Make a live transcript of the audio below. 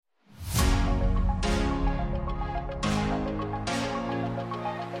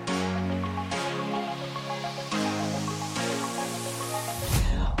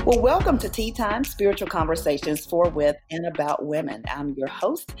Well, welcome to Tea Time, Spiritual Conversations for, with, and about women. I'm your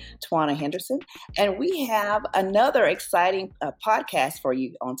host, Twana Henderson, and we have another exciting podcast for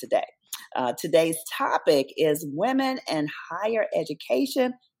you on today. Today's topic is women and higher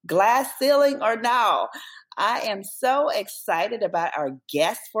education, glass ceiling or no. I am so excited about our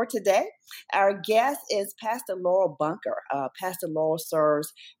guest for today. Our guest is Pastor Laurel Bunker. Pastor Laurel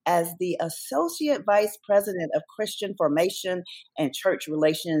serves as the Associate Vice President of Christian Formation and Church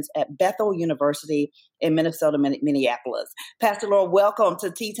Relations at Bethel University in Minnesota, Minneapolis. Pastor Laurel, welcome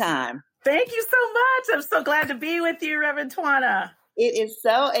to Tea Time. Thank you so much. I'm so glad to be with you, Reverend Twana. It is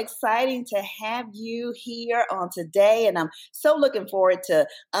so exciting to have you here on today, and I'm so looking forward to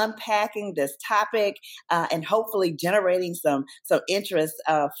unpacking this topic and hopefully generating some interest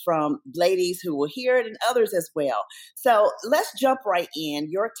from ladies who will hear it and others as well. So let's jump right in.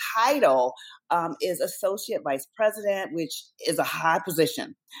 Your title is Associate Vice President, which is a high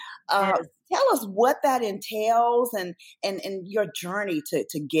position. Yes. Tell us what that entails and your journey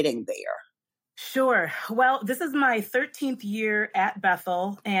to getting there. Sure. Well, this is my 13th year at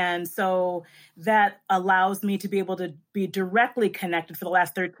Bethel, and so that allows me to be able to be directly connected for the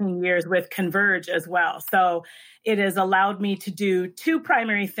last 13 years with Converge as well. So it has allowed me to do two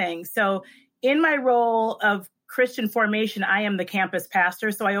primary things. So in my role of Christian formation, I am the campus pastor,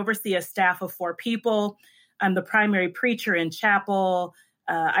 so I oversee a staff of 4 people. I'm the primary preacher in chapel.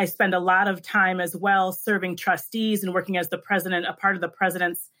 I spend a lot of time as well serving trustees and working as the president, a part of the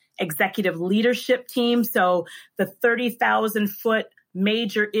president's executive leadership team. So the 30,000-foot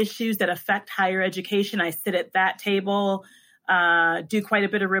major issues that affect higher education, I sit at that table, do quite a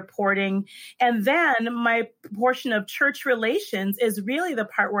bit of reporting. And then my portion of church relations is really the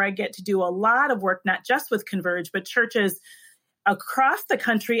part where I get to do a lot of work, not just with Converge, but churches across the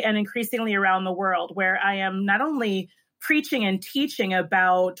country and increasingly around the world, where I am not only preaching and teaching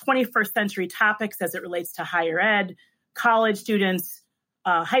about 21st century topics as it relates to higher ed, college students,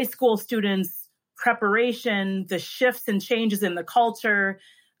 high school students, preparation, the shifts and changes in the culture,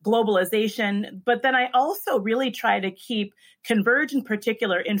 globalization. But then I also really try to keep Converge in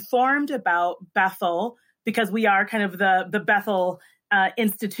particular informed about Bethel, because we are kind of the Bethel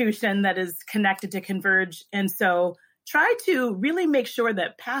institution that is connected to Converge. And so try to really make sure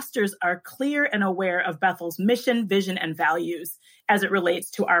that pastors are clear and aware of Bethel's mission, vision, and values as it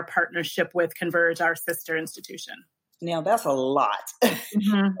relates to our partnership with Converge, our sister institution. Now, that's a lot. Mm-hmm.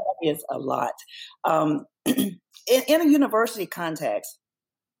 That is a lot. In a university context,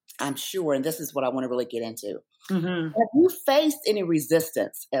 I'm sure, and this is what I want to really get into, Mm-hmm. have you faced any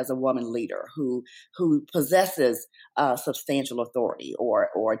resistance as a woman leader who possesses substantial authority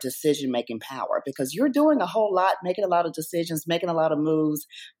or decision-making power? Because you're doing a whole lot, making a lot of decisions, making a lot of moves.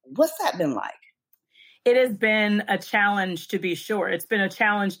 What's that been like? It has been a challenge, to be sure. It's been a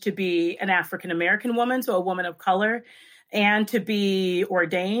challenge to be an African-American woman, so a woman of color, and to be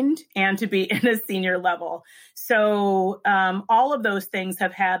ordained and to be in a senior level. So all of those things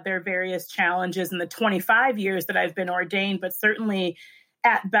have had their various challenges in the 25 years that I've been ordained, but certainly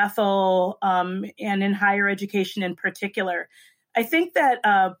at Bethel and in higher education in particular. I think that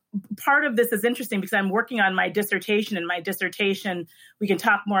part of this is interesting because I'm working on my dissertation, and my dissertation, we can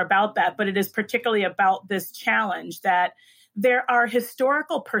talk more about that, but it is particularly about this challenge that there are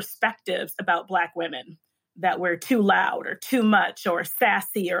historical perspectives about Black women, that we're too loud or too much or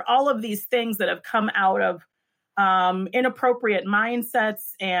sassy or all of these things that have come out of inappropriate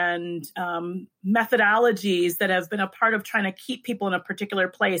mindsets and methodologies that have been a part of trying to keep people in a particular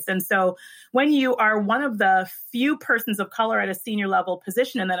place. And so when you are one of the few persons of color at a senior level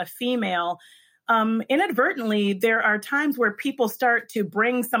position and then a female, inadvertently, there are times where people start to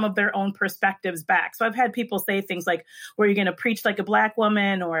bring some of their own perspectives back. So I've had people say things like, well, you're going to preach like a Black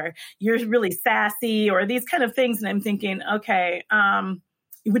woman, or you're really sassy, or these kind of things. And I'm thinking, okay,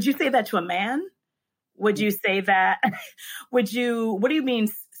 would you say that to a man? Would you say that? What do you mean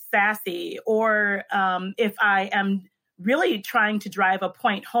sassy? Or if I am really trying to drive a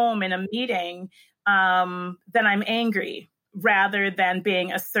point home in a meeting, then I'm angry rather than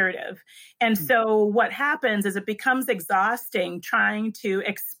being assertive. And so what happens is it becomes exhausting trying to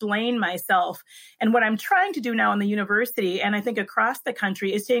explain myself. And what I'm trying to do now in the university, and I think across the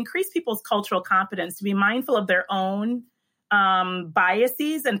country, is to increase people's cultural competence, to be mindful of their own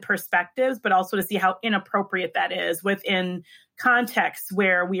biases and perspectives, but also to see how inappropriate that is within contexts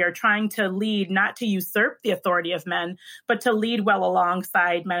where we are trying to lead, not to usurp the authority of men, but to lead well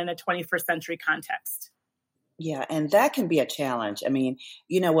alongside men in a 21st century context. Yeah, and that can be a challenge. I mean,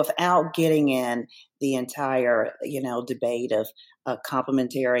 without getting in the entire, debate of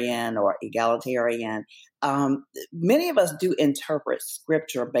complementarian or egalitarian, many of us do interpret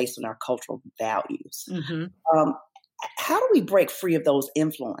scripture based on our cultural values. Hmm. Um, how do we break free of those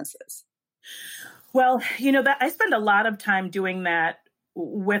influences? Well, that I spend a lot of time doing that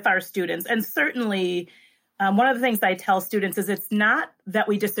with our students. And certainly, one of the things I tell students is it's not that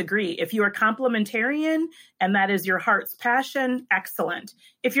we disagree. If you are complementarian and that is your heart's passion, excellent.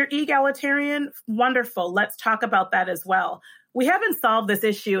 If you're egalitarian, wonderful. Let's talk about that as well. We haven't solved this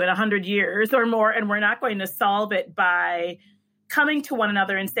issue in 100 years or more, and we're not going to solve it by coming to one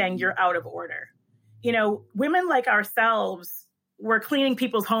another and saying you're out of order. Women like ourselves were cleaning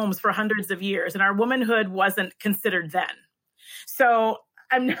people's homes for hundreds of years, and our womanhood wasn't considered then. So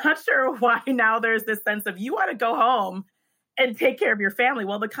I'm not sure why now there's this sense of you want to go home and take care of your family.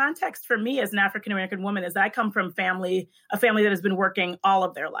 Well, the context for me as an African-American woman is I come from a family that has been working all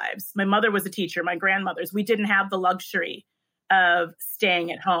of their lives. My mother was a teacher, my grandmothers. We didn't have the luxury of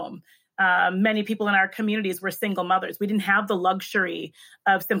staying at home. Many people in our communities were single mothers. We didn't have the luxury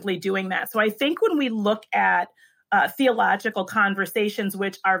of simply doing that. So I think when we look at theological conversations,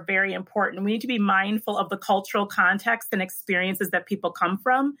 which are very important, we need to be mindful of the cultural context and experiences that people come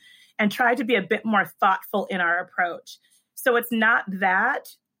from and try to be a bit more thoughtful in our approach. So it's not that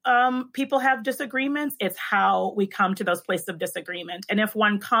people have disagreements, it's how we come to those places of disagreement. And if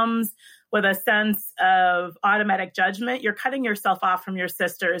one comes with a sense of automatic judgment, you're cutting yourself off from your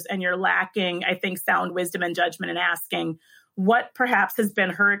sisters and you're lacking, I think, sound wisdom and judgment and asking what perhaps has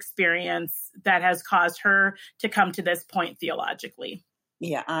been her experience that has caused her to come to this point theologically.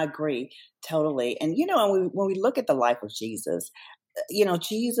 Yeah, I agree totally. And, when we look at the life of Jesus,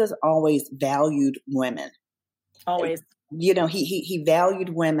 Jesus always valued women. Always. He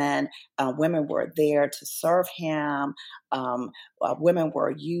valued women. Women were there to serve him. Women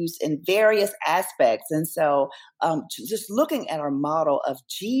were used in various aspects. And so just looking at our model of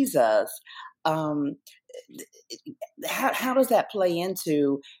Jesus, how does that play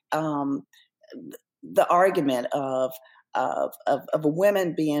into the argument of a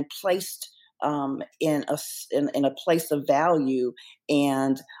women being placed in a place of value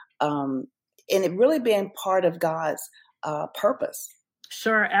and it really being part of God's purpose?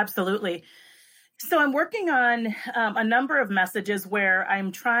 Sure, absolutely. So I'm working on a number of messages where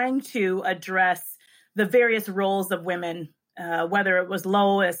I'm trying to address the various roles of women, whether it was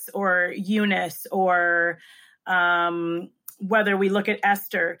Lois or Eunice or whether we look at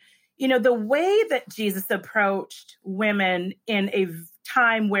Esther. The way that Jesus approached women in a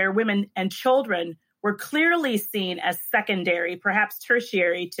time where women and children were clearly seen as secondary, perhaps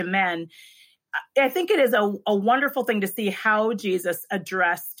tertiary to men, I think it is a wonderful thing to see how Jesus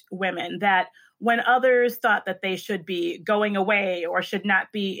addressed women, that when others thought that they should be going away or should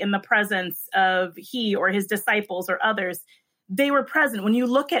not be in the presence of he or his disciples or others, they were present. When you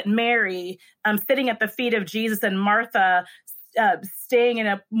look at Mary sitting at the feet of Jesus and Martha staying in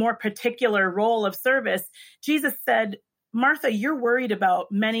a more particular role of service, Jesus said, Martha, you're worried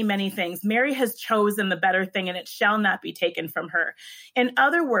about many, many things. Mary has chosen the better thing and it shall not be taken from her. In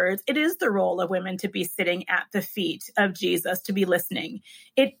other words, it is the role of women to be sitting at the feet of Jesus, to be listening.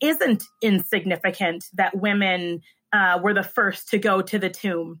 It isn't insignificant that women were the first to go to the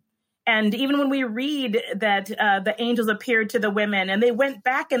tomb. And even when we read that the angels appeared to the women and they went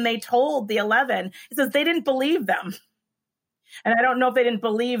back and they told the 11, it says they didn't believe them. And I don't know if they didn't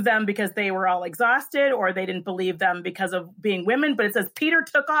believe them because they were all exhausted or they didn't believe them because of being women. But it says Peter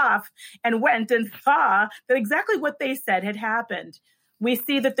took off and went and saw that exactly what they said had happened. We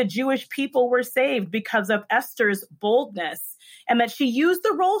see that the Jewish people were saved because of Esther's boldness and that she used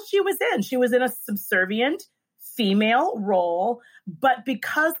the role she was in. She was in a subservient female role, but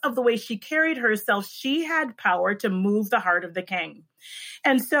because of the way she carried herself, she had power to move the heart of the king.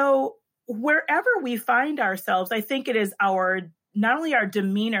 And so wherever we find ourselves, I think it is not only our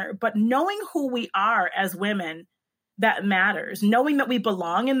demeanor, but knowing who we are as women that matters. Knowing that we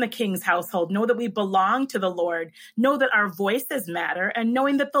belong in the king's household, know that we belong to the Lord, know that our voices matter, and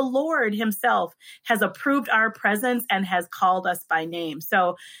knowing that the Lord himself has approved our presence and has called us by name.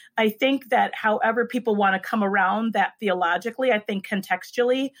 So I think that however people want to come around that theologically, I think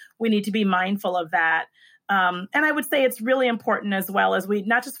contextually, we need to be mindful of that. And I would say it's really important as well as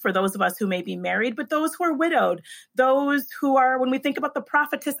not just for those of us who may be married, but those who are widowed, those who are, when we think about the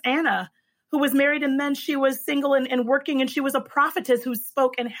prophetess Anna, who was married and then she was single and working, and she was a prophetess who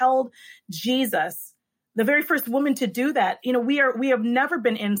spoke and held Jesus, the very first woman to do that. We have never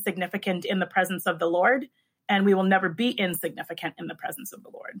been insignificant in the presence of the Lord, and we will never be insignificant in the presence of the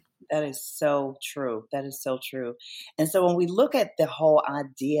Lord. That is so true. That is so true. And so when we look at the whole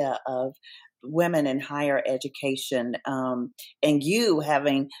idea of women in higher education, and you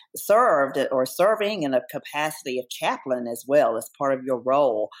having served or serving in a capacity of chaplain as well as part of your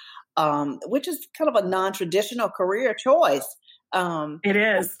role, which is kind of a non-traditional career choice, It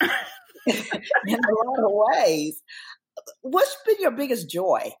is. in a lot of ways. What's been your biggest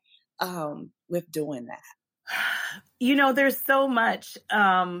joy with doing that? There's so much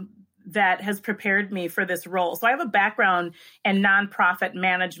that has prepared me for this role. So I have a background in nonprofit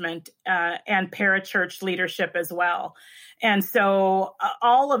management and parachurch leadership as well. And so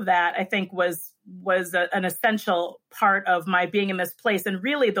all of that, I think, was an essential part of my being in this place. And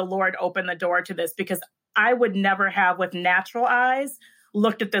really, the Lord opened the door to this, because I would never have, with natural eyes,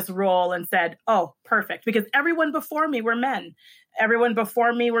 looked at this role and said, oh, perfect. Because everyone before me were men. Everyone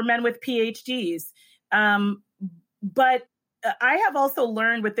before me were men with PhDs. But I have also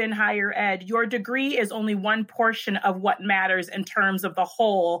learned within higher ed, your degree is only one portion of what matters in terms of the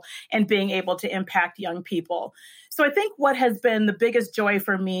whole and being able to impact young people. So I think what has been the biggest joy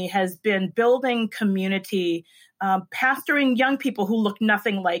for me has been building community, pastoring young people who look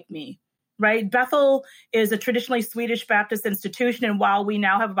nothing like me. Right? Bethel is a traditionally Swedish Baptist institution. And while we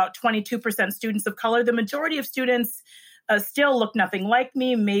now have about 22% students of color, the majority of students still look nothing like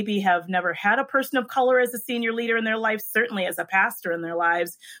me, maybe have never had a person of color as a senior leader in their lives, certainly as a pastor in their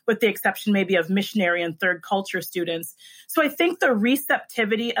lives, with the exception maybe of missionary and third culture students. So I think the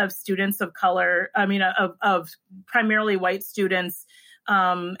receptivity of students of color, of primarily white students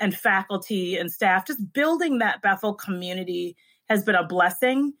and faculty and staff, just building that Bethel community has been a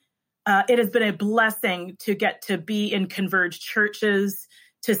blessing. It has been a blessing to get to be in Converge churches,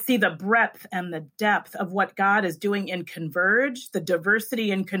 to see the breadth and the depth of what God is doing in Converge, the diversity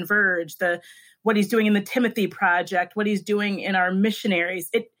in Converge, what he's doing in the Timothy Project, what he's doing in our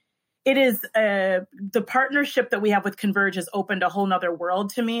missionaries. It is the partnership that we have with Converge has opened a whole nother world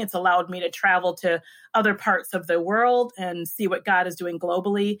to me. It's allowed me to travel to other parts of the world and see what God is doing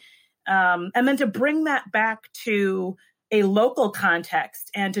globally. And then to bring that back to a local context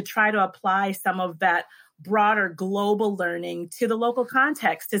and to try to apply some of that broader global learning to the local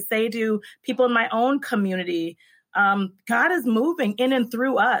context, to say to people in my own community, God is moving in and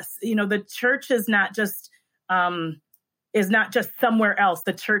through us. The church is not just somewhere else.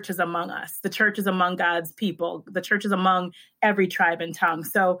 The church is among us. The church is among God's people. The church is among every tribe and tongue.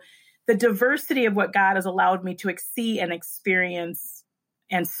 So the diversity of what God has allowed me to see and experience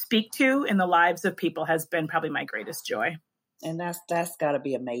and speak to in the lives of people has been probably my greatest joy. And that's got to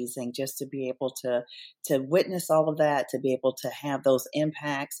be amazing, just to be able to witness all of that, to be able to have those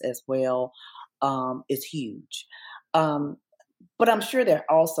impacts as well, is huge. But I'm sure there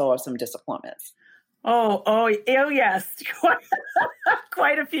also are some disappointments. Oh yes,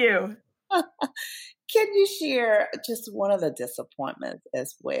 quite a few. Can you share just one of the disappointments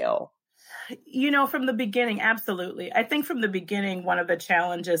as well? From the beginning, absolutely. I think from the beginning, one of the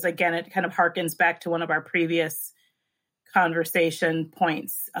challenges, again, it kind of harkens back to one of our previous conversation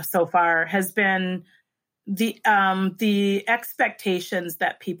points so far, has been the expectations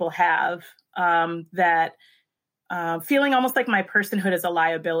that people have, that feeling almost like my personhood is a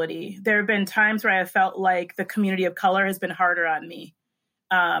liability. There have been times where I have felt like the community of color has been harder on me,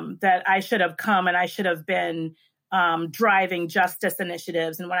 that I should have come and I should have been driving justice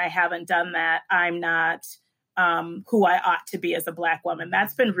initiatives. And when I haven't done that, I'm not who I ought to be as a Black woman.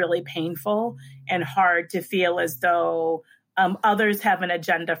 That's been really painful and hard to feel as though others have an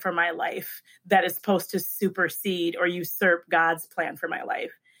agenda for my life that is supposed to supersede or usurp God's plan for my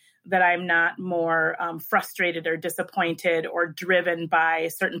life. That I'm not more frustrated or disappointed or driven by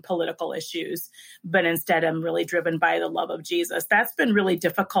certain political issues, but instead I'm really driven by the love of Jesus. That's been really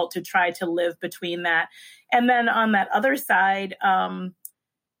difficult to try to live between that. And then on that other side,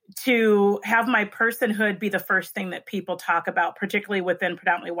 to have my personhood be the first thing that people talk about, particularly within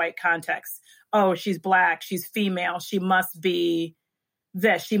predominantly white contexts. Oh, she's Black, she's female, she must be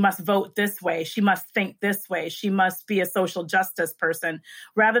this, she must vote this way, she must think this way, she must be a social justice person.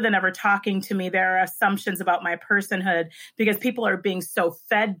 Rather than ever talking to me, there are assumptions about my personhood because people are being so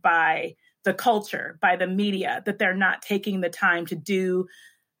fed by the culture, by the media, that they're not taking the time to do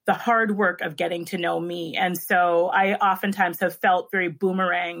the hard work of getting to know me. And so I oftentimes have felt very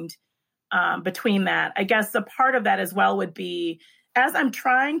boomeranged between that. I guess a part of that as well would be, as I'm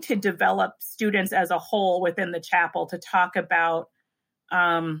trying to develop students as a whole within the chapel to talk about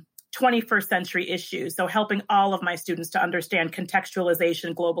 21st century issues, so helping all of my students to understand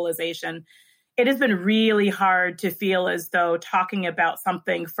contextualization, globalization, it has been really hard to feel as though talking about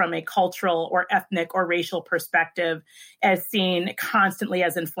something from a cultural or ethnic or racial perspective is seen constantly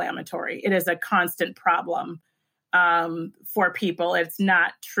as inflammatory. It is a constant problem for people. It's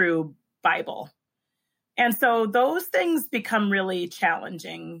not true Bible. And so those things become really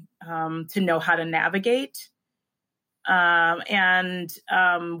challenging to know how to navigate.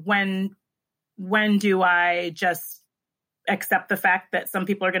 When do I just accept the fact that some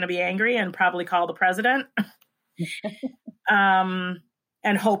people are going to be angry and probably call the president and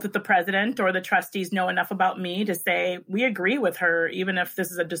hope that the president or the trustees know enough about me to say, we agree with her, even if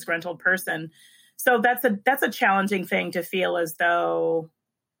this is a disgruntled person. So that's a challenging thing to feel as though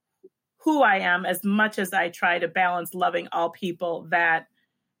who I am, as much as I try to balance loving all people, that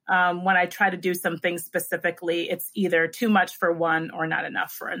when I try to do something specifically, it's either too much for one or not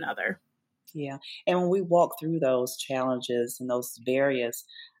enough for another. Yeah. And when we walk through those challenges and those various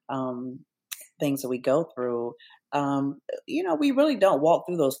things that we go through, we really don't walk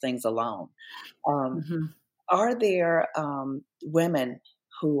through those things alone. Are there women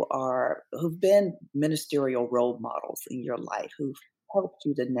who've been ministerial role models in your life who've helped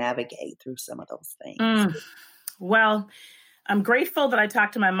you to navigate through some of those things? Well, I'm grateful that I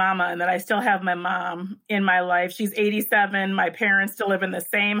talked to my mama and that I still have my mom in my life. She's 87. My parents still live in the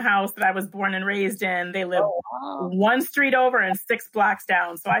same house that I was born and raised in. They live one street over and 6 blocks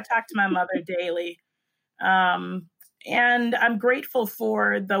down. So I talk to my mother daily. And I'm grateful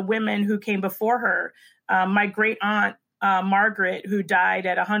for the women who came before her. My great aunt, Margaret, who died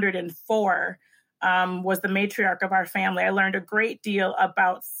at 104, was the matriarch of our family. I learned a great deal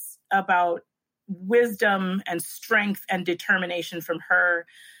about wisdom and strength and determination from her.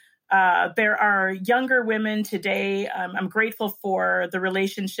 There are younger women today. I'm grateful for the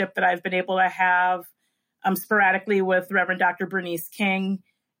relationship that I've been able to have sporadically with Reverend Dr. Bernice King.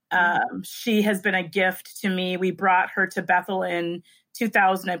 She has been a gift to me. We brought her to Bethel in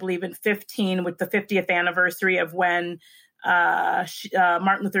 2000, I believe in 15, with the 50th anniversary of when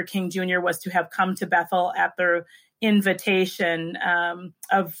Martin Luther King Jr. was to have come to Bethel at the invitation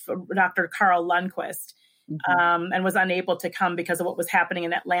of Dr. Carl Lundquist, and was unable to come because of what was happening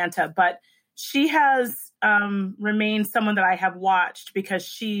in Atlanta. But she has remained someone that I have watched because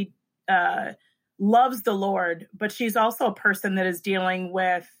she loves the Lord, but she's also a person that is dealing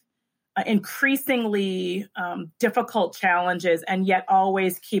with increasingly difficult challenges and yet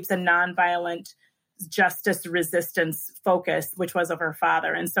always keeps a nonviolent justice resistance focus, which was of her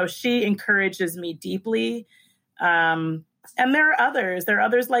father. And so she encourages me deeply. And there are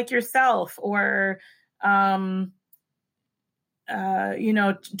others like yourself or, Trina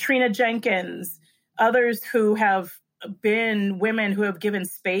Jenkins, others who have been women who have given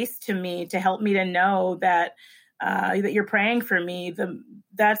space to me to help me to know that, that you're praying for me.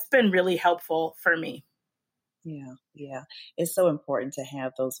 That's been really helpful for me. Yeah. It's so important to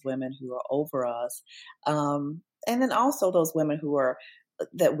have those women who are over us. And then also those women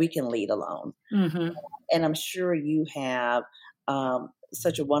that we can lead alone. And I'm sure you have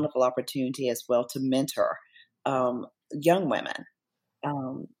such a wonderful opportunity as well to mentor young women.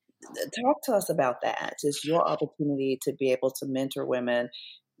 Talk to us about that. Just your opportunity to be able to mentor women,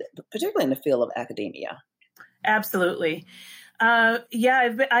 particularly in the field of academia. Absolutely. I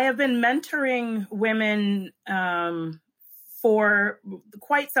have been mentoring women for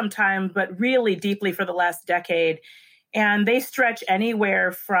quite some time, but really deeply for the last decade. And they stretch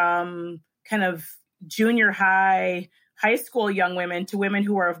anywhere from kind of junior high school young women to women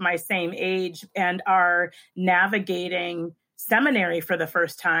who are of my same age and are navigating seminary for the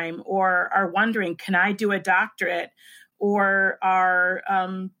first time, or are wondering, can I do a doctorate, or are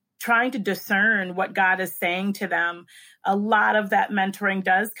trying to discern what God is saying to them. A lot of that mentoring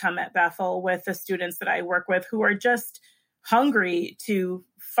does come at Bethel with the students that I work with who are just hungry to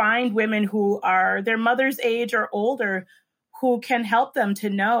find women who are their mother's age or older, who can help them to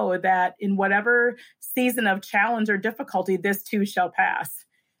know that in whatever season of challenge or difficulty, this too shall pass.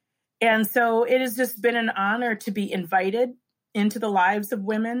 And so it has just been an honor to be invited into the lives of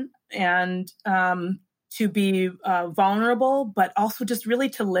women and to be vulnerable, but also just really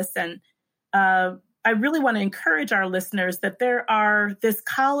to listen. I really want to encourage our listeners that there are this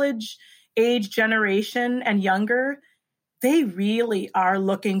college age generation and younger. They really are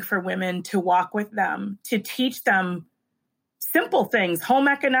looking for women to walk with them, to teach them simple things, home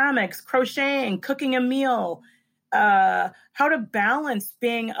economics, crocheting, cooking a meal, how to balance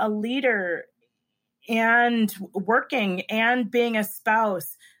being a leader and working and being a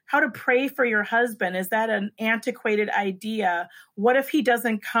spouse, how to pray for your husband. Is that an antiquated idea? What if he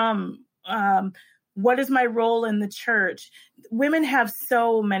doesn't come? what is my role in the church? Women have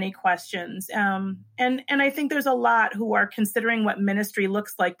so many questions. And I think there's a lot who are considering what ministry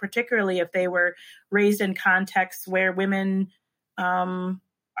looks like, particularly if they were raised in contexts where women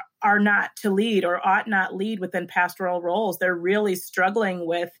are not to lead or ought not lead within pastoral roles. They're really struggling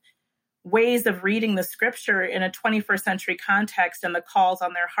with ways of reading the scripture in a 21st century context and the calls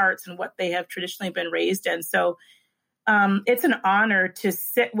on their hearts and what they have traditionally been raised in. So it's an honor to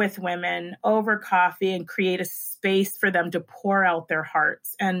sit with women over coffee and create a space for them to pour out their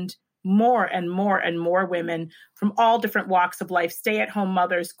hearts. And more and more and more women from all different walks of life, stay-at-home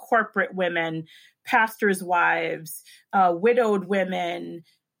mothers, corporate women, pastors' wives, widowed women,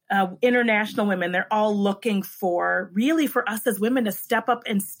 international women, they're all looking for us as women to step up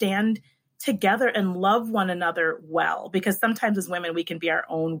and stand together and love one another well. Because sometimes as women, we can be our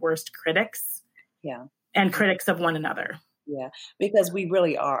own worst critics. Yeah. And critics of one another. Yeah, because we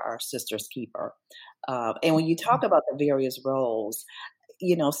really are our sister's keeper. And when you talk about the various roles,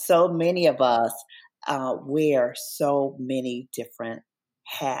 so many of us wear so many different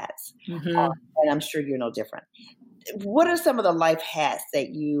hats. Mm-hmm. And I'm sure you're no different. What are some of the life hats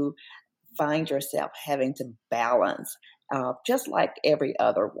that you find yourself having to balance, just like every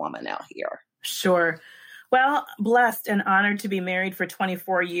other woman out here? Sure. Well, blessed and honored to be married for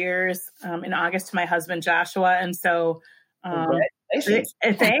 24 years in August to my husband, Joshua. And so, congratulations.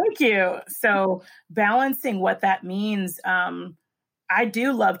 Thank you. So balancing what that means, I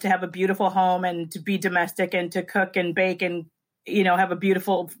do love to have a beautiful home and to be domestic and to cook and bake and, have a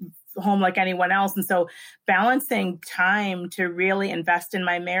beautiful home like anyone else. And so balancing time to really invest in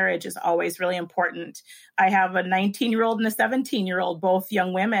my marriage is always really important. I have a 19-year-old and a 17-year-old, both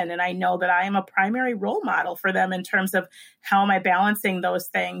young women, and I know that I am a primary role model for them in terms of how am I balancing those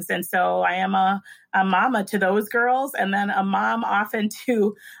things. And so I am a mama to those girls, and then a mom often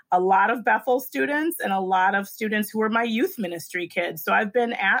to a lot of Bethel students and a lot of students who are my youth ministry kids. So I've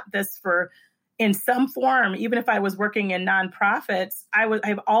been at this in some form, even if I was working in nonprofits,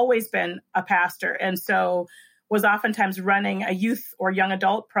 I've always been a pastor. And so was oftentimes running a youth or young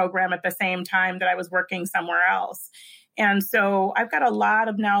adult program at the same time that I was working somewhere else. And so I've got a lot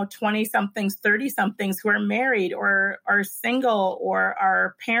of now 20-somethings, 30-somethings who are married or are single or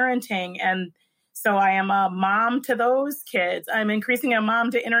are parenting. And so I am a mom to those kids. I'm increasingly a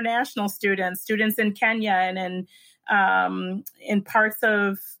mom to international students in Kenya and in parts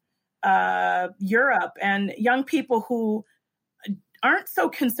of Europe, and young people who aren't so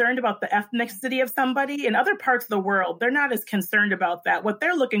concerned about the ethnicity of somebody in other parts of the world. They're not as concerned about that. What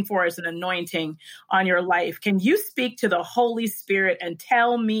they're looking for is an anointing on your life. Can you speak to the Holy Spirit and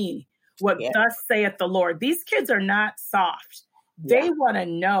tell me what thus saith the Lord? These kids are not soft. They want to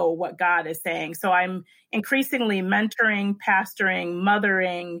know what God is saying. So I'm increasingly mentoring, pastoring,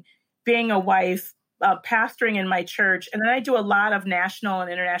 mothering, being a wife, pastoring in my church. And then I do a lot of national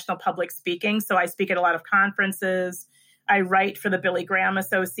and international public speaking. So I speak at a lot of conferences. I write for the Billy Graham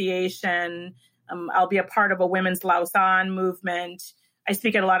Association. I'll be a part of a women's Lausanne movement. I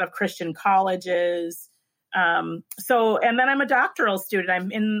speak at a lot of Christian colleges. And then I'm a doctoral student.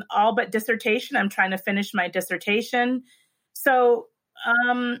 I'm in all but dissertation. I'm trying to finish my dissertation. So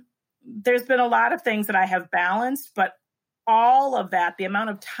there's been a lot of things that I have balanced, but all of that, the amount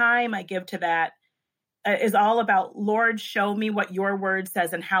of time I give to that, is all about, Lord, show me what your word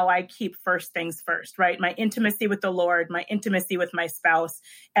says and how I keep first things first, right? My intimacy with the Lord, my intimacy with my spouse,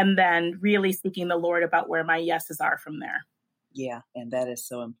 and then really seeking the Lord about where my yeses are from there. Yeah, and that is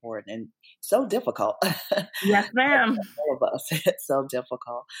so important and so difficult. Yes, ma'am. All of us, it's so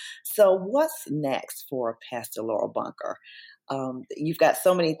difficult. So what's next for Pastor Laurel Bunker? You've got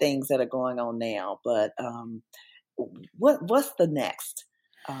so many things that are going on now, but what's the next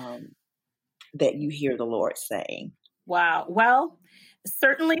that you hear the Lord saying? Wow. Well,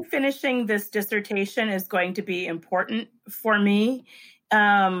 certainly finishing this dissertation is going to be important for me.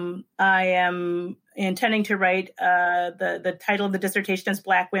 I am intending to write, the title of the dissertation is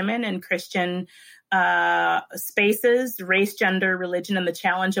Black Women in Christian Spaces, Race, Gender, Religion, and the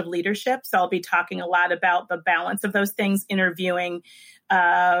Challenge of Leadership. So I'll be talking a lot about the balance of those things, interviewing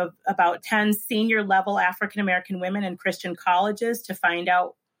about 10 senior level African-American women in Christian colleges to find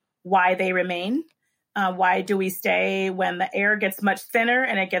out why they remain. Why do we stay when the air gets much thinner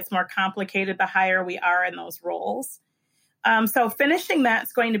and it gets more complicated the higher we are in those roles? So finishing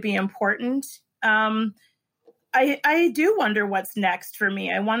that's going to be important. I do wonder what's next for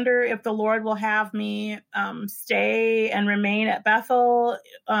me. I wonder if the Lord will have me stay and remain at Bethel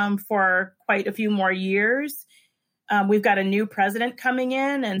for quite a few more years. We've got a new president coming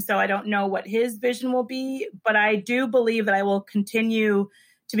in, and so I don't know what his vision will be, but I do believe that I will continue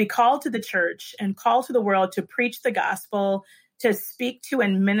to be called to the church and called to the world to preach the gospel, to speak to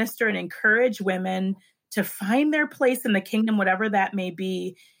and minister and encourage women to find their place in the kingdom, whatever that may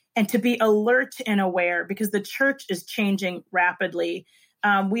be, and to be alert and aware, because the church is changing rapidly.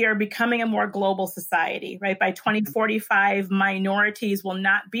 We are becoming a more global society, right? By 2045, minorities will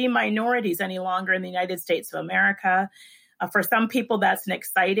not be minorities any longer in the United States of America. For some people, that's an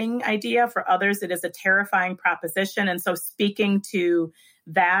exciting idea. For others, it is a terrifying proposition. And so speaking to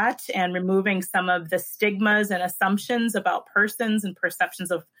that and removing some of the stigmas and assumptions about persons and perceptions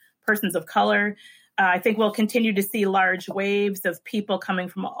of persons of color, I think we'll continue to see large waves of people coming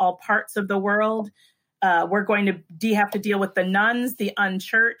from all parts of the world. We're going to have to deal with the nones, the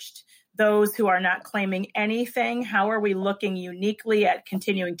unchurched, those who are not claiming anything. How are we looking uniquely at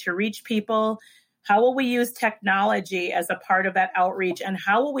continuing to reach people? How will we use technology as a part of that outreach? And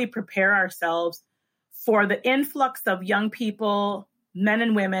how will we prepare ourselves for the influx of young people, men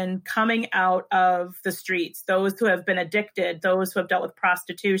and women coming out of the streets, those who have been addicted, those who have dealt with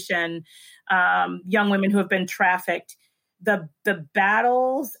prostitution, young women who have been trafficked? The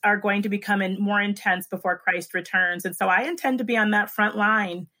battles are going to become more intense before Christ returns. And so I intend to be on that front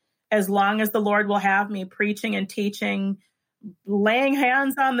line as long as the Lord will have me preaching and teaching, laying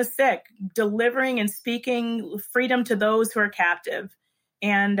hands on the sick, delivering and speaking freedom to those who are captive.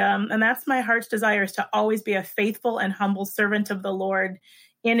 And that's my heart's desire, is to always be a faithful and humble servant of the Lord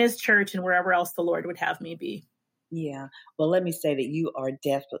in his church and wherever else the Lord would have me be. Yeah. Well, let me say that you are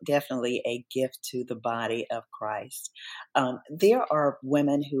definitely a gift to the body of Christ. There are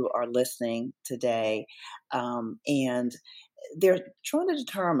women who are listening today, and they're trying to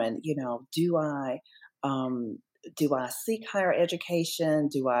determine, do I seek higher education?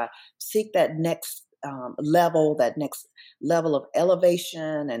 Do I seek that next level of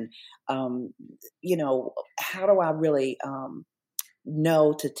elevation? And, how do I really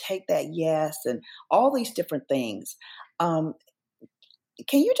know to take that yes, and all these different things? Can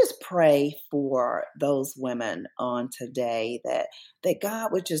you just pray for those women on today that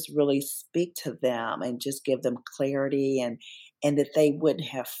God would just really speak to them and just give them clarity, and that they wouldn't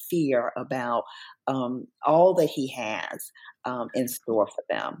have fear about all that he has in store for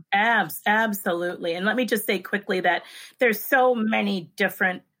them? Absolutely. And let me just say quickly that there's so many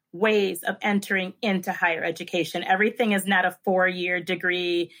different ways of entering into higher education. Everything is not a 4-year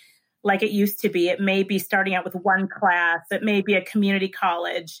degree like it used to be. It may be starting out with one class. It may be a community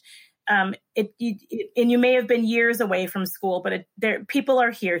college. And you may have been years away from school, but people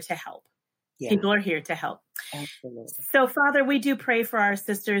are here to help. Yeah. People are here to help. Absolutely. So, Father, we do pray for our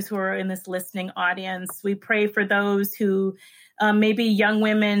sisters who are in this listening audience. We pray for those who may be young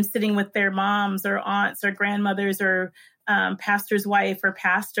women sitting with their moms or aunts or grandmothers or pastor's wife or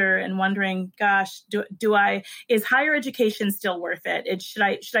pastor and wondering, gosh, is higher education still worth it? Should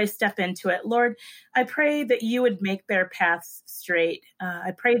I step into it? Lord, I pray that you would make their paths straight.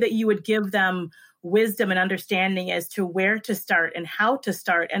 I pray that you would give them wisdom and understanding as to where to start and how to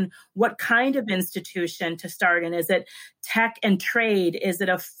start and what kind of institution to start in. Is it tech and trade? Is it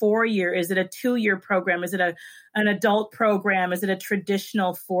a 4-year? Is it a 2-year program? Is it an adult program? Is it a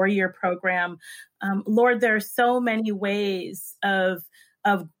traditional 4-year program? Lord, there are so many ways of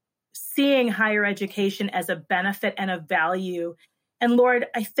seeing higher education as a benefit and a value. And Lord,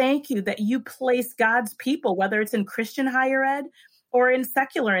 I thank you that you place God's people, whether it's in Christian higher ed or in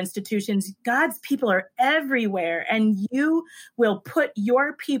secular institutions. God's people are everywhere, and you will put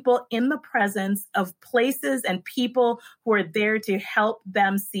your people in the presence of places and people who are there to help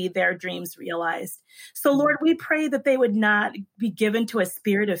them see their dreams realized. So, Lord, we pray that they would not be given to a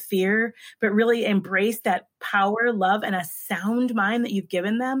spirit of fear, but really embrace that power, love, and a sound mind that you've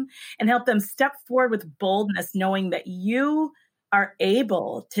given them, and help them step forward with boldness, knowing that you are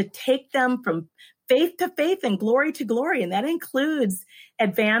able to take them from faith to faith and glory to glory. And that includes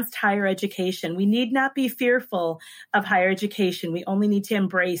advanced higher education. We need not be fearful of higher education. We only need to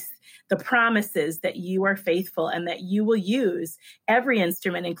embrace the promises that you are faithful and that you will use every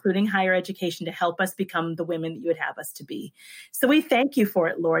instrument, including higher education, to help us become the women that you would have us to be. So we thank you for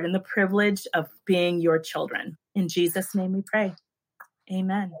it, Lord, and the privilege of being your children. In Jesus' name we pray.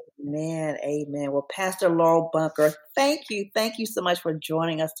 Amen. Amen. Amen. Well, Pastor Laurel Bunker, thank you. Thank you so much for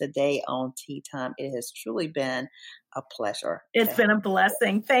joining us today on Tea Time. It has truly been a pleasure. It's been a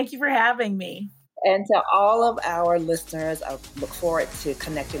blessing. Thank you for having me. And to all of our listeners, I look forward to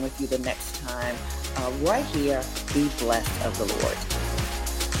connecting with you the next time right here. Be blessed of the Lord.